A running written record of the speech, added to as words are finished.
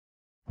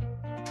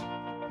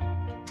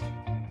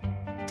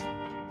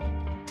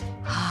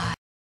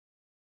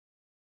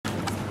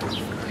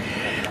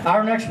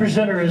Our next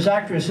presenter is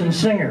actress and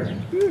singer.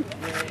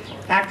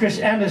 Actress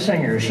and a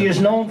singer. She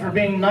is known for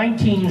being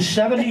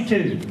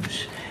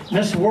 1972's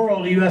Miss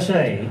World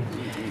USA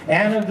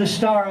and of the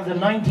star of the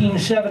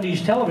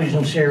 1970s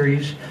television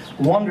series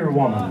Wonder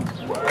Woman.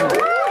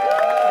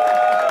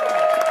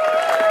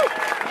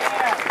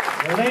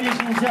 Ladies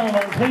and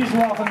gentlemen, please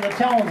welcome the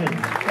talented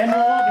and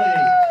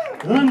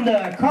lovely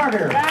Linda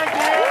Carter.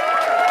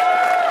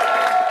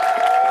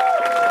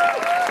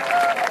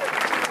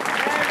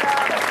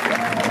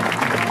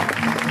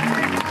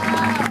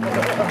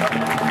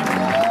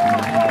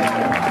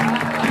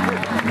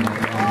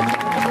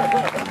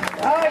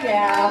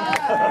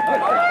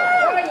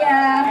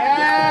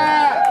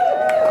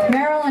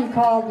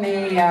 Called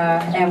me,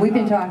 and we've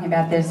been talking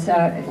about this,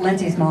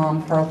 Lindsay's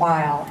mom, for a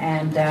while,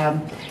 and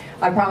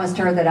I promised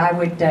her that I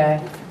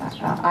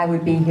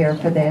would be here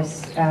for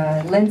this.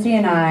 Lindsay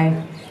and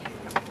I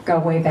go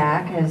way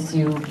back, as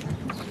you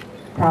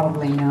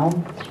probably know,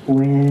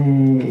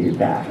 way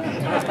back.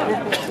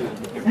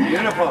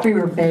 Beautiful. We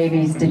were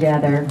babies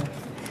together,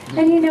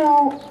 and you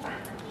know,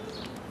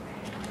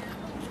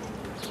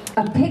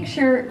 a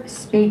picture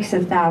speaks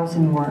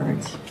 1,000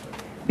 words,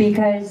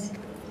 because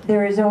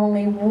there is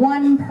only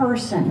one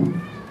person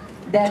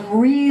that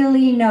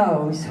really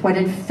knows what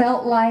it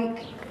felt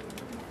like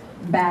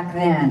back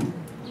then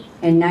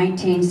in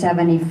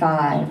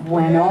 1975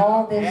 when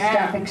all this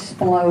stuff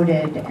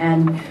exploded,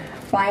 and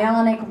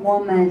Bionic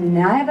Woman.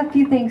 I have a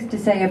few things to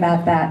say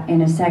about that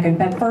in a second,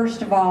 but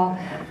first of all,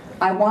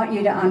 I want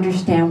you to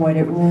understand what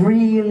it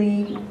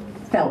really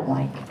felt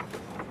like.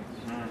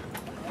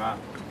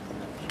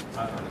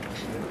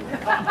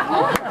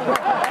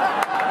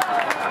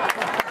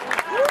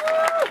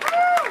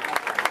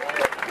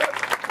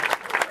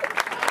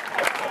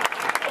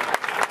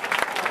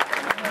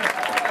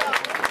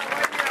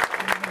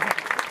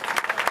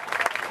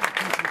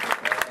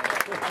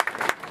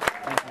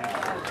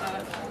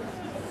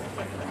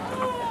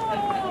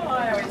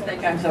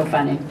 I'm so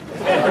funny.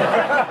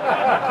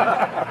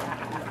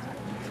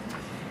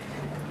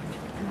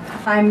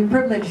 I'm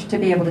privileged to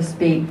be able to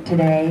speak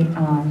today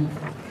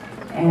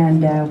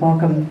and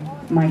welcome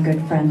my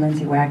good friend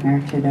Lindsay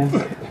Wagner to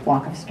the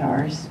Walk of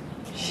Stars.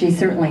 She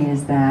certainly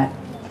is that.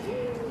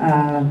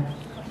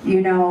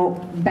 You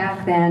know,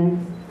 back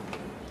then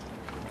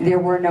there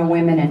were no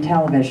women in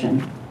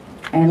television,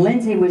 and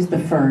Lindsay was the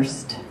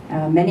first.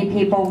 Many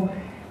people,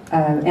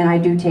 and I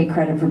do take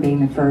credit for being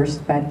the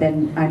first, but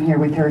then I'm here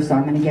with her, so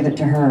I'm going to give it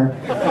to her.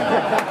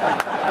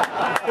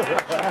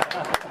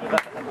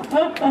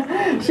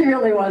 She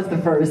really was the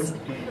first.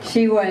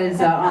 She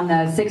was on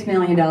the $6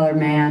 Million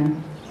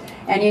Man.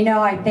 And you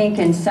know, I think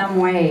in some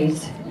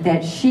ways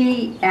that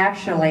she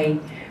actually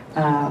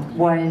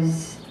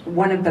was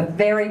one of the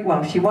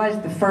she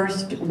was the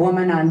first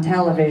woman on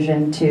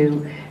television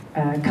to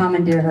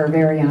commandeer her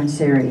very own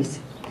series.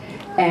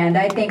 And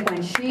I think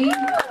when she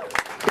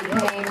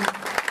became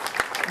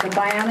the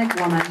Bionic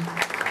Woman,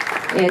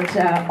 it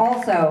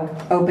also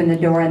opened the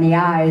door in the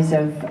eyes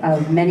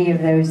of many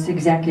of those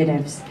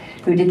executives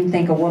who didn't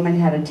think a woman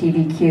had a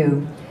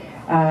TVQ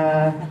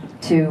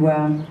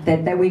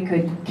that we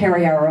could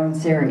carry our own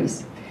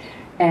series.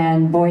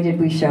 And boy, did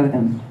we show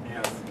them.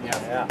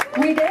 Yeah.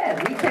 We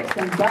did. We kicked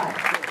some butt.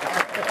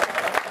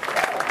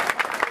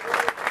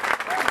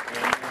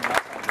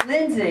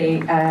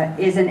 Lindsay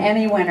is an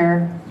Emmy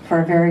winner for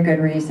a very good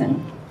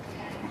reason.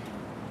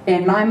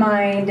 In my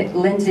mind,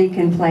 Lindsay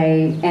can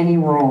play any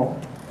role.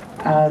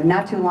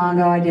 Not too long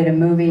ago, I did a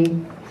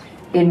movie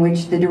in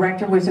which the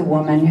director was a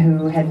woman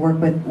who had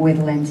worked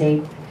with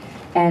Lindsay,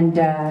 and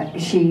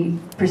she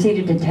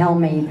proceeded to tell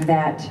me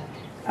that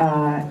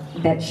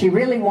she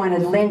really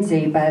wanted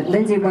Lindsay, but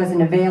Lindsay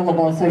wasn't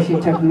available, so she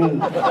took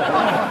me.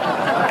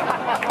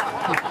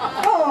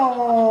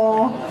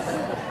 Oh,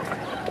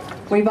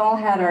 we've all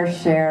had our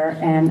share,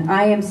 and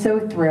I am so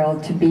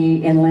thrilled to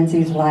be in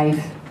Lindsay's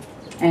life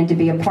and to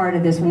be a part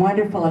of this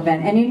wonderful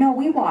event. And you know,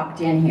 we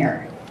walked in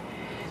here,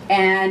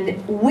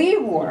 and we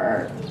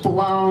were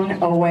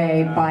blown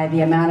away by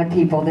the amount of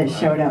people that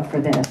showed up for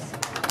this.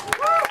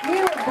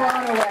 We were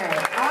blown away.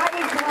 I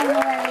was blown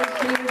away,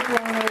 she was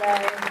blown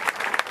away.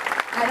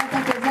 I don't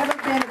think there's ever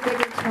been a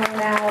bigger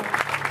turnout.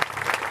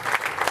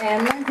 And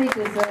Lindsay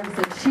deserves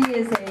it. She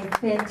is a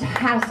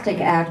fantastic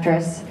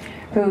actress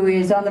who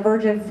is on the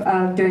verge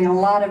of doing a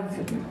lot of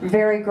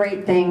very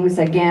great things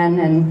again,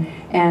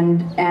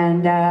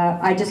 and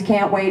I just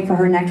can't wait for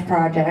her next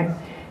project.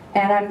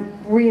 And I'm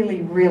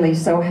really, really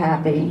so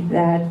happy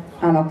that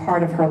I'm a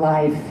part of her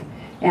life.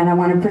 And I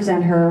want to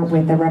present her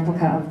with a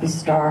replica of the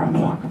star on the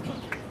Walk of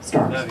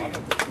Stars.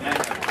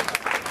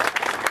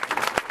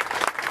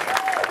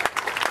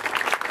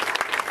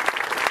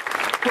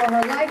 For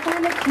her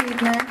lifetime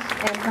achievement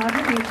and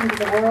contribution to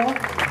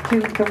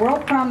the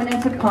world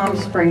prominence of Palm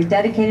Springs,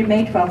 dedicated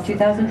May 12,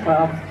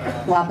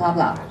 2012, blah, blah,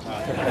 blah.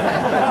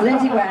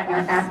 Lindsay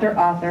Wagner, actor,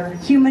 author,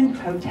 human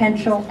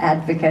potential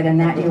advocate, and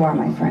that you are,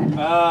 my friend.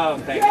 Oh,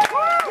 thank you.